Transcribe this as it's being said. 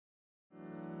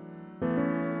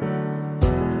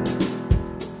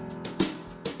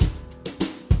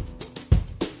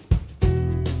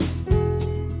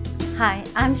Hi,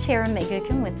 I'm Sharon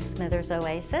McGukin with Smithers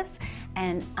OASIS,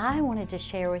 and I wanted to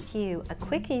share with you a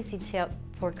quick, easy tip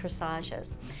for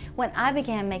corsages. When I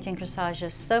began making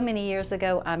corsages so many years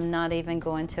ago, I'm not even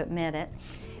going to admit it,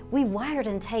 we wired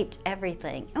and taped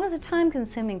everything. It was a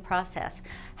time-consuming process.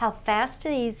 How fast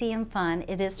and easy and fun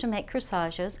it is to make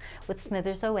corsages with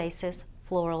Smithers OASIS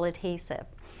Floral Adhesive.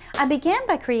 I began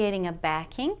by creating a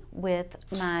backing with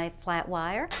my flat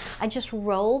wire. I just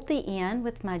rolled the end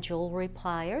with my jewelry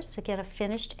pliers to get a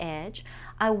finished edge.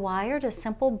 I wired a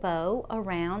simple bow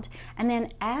around and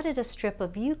then added a strip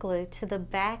of UGlu to the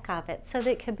back of it so that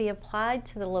it could be applied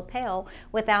to the lapel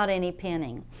without any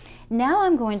pinning. Now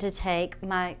I'm going to take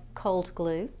my cold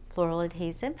glue, floral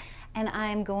adhesive, and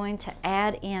I'm going to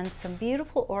add in some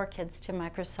beautiful orchids to my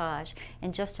corsage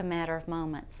in just a matter of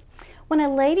moments. When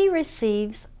a lady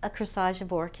receives a corsage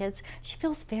of orchids, she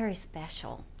feels very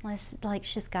special, like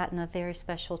she's gotten a very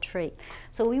special treat.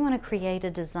 So we want to create a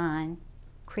design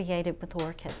created with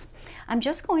orchids. I'm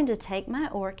just going to take my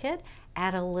orchid,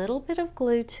 add a little bit of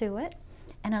glue to it,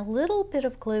 and a little bit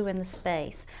of glue in the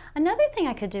space. Another thing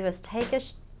I could do is take a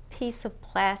piece of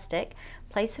plastic,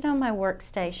 place it on my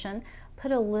workstation,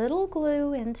 put a little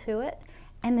glue into it,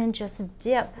 and then just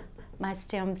dip my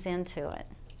stems into it.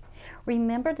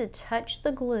 Remember to touch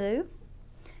the glue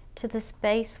to the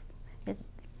space that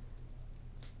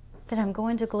I'm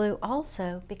going to glue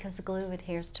also, because the glue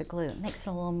adheres to glue. It makes it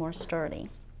a little more sturdy.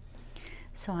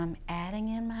 So I'm adding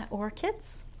in my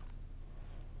orchids.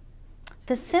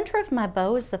 The center of my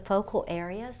bow is the focal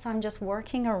area, so I'm just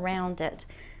working around it,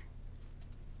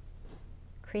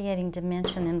 creating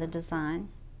dimension in the design.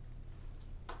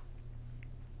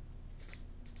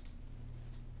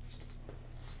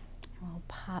 We'll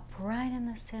pop right in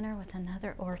the center with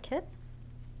another orchid.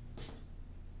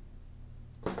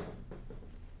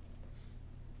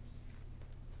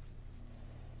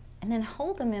 And then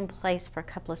hold them in place for a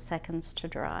couple of seconds to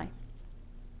dry.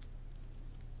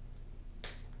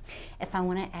 If I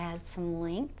want to add some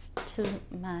length to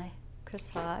my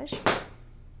corsage,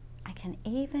 I can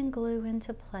even glue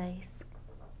into place,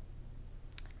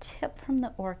 tip from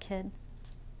the orchid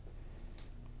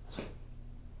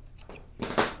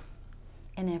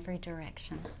in every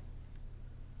direction.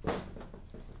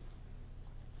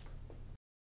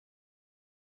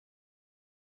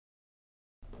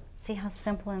 See how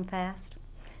simple and fast?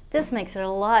 This makes it a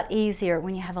lot easier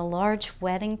when you have a large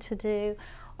wedding to do,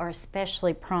 or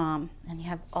especially prom, and you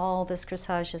have all those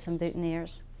corsages and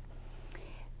boutonnieres.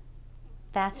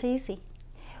 That's easy.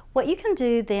 What you can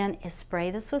do then is spray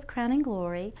this with Crowning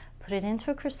Glory, put it into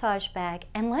a corsage bag,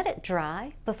 and let it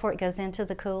dry before it goes into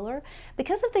the cooler.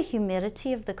 Because of the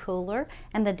humidity of the cooler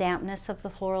and the dampness of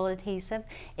the floral adhesive,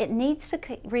 it needs to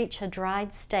reach a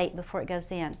dried state before it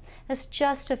goes in. It's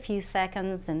just a few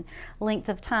seconds and length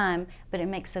of time, but it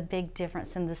makes a big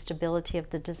difference in the stability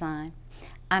of the design.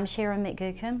 I'm Sharon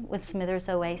McGukin with Smithers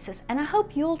OASIS, and I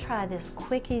hope you'll try this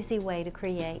quick, easy way to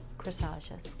create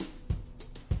corsages.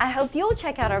 I hope you'll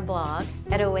check out our blog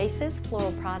at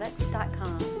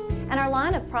oasisfloralproducts.com and our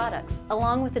line of products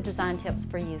along with the design tips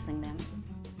for using them.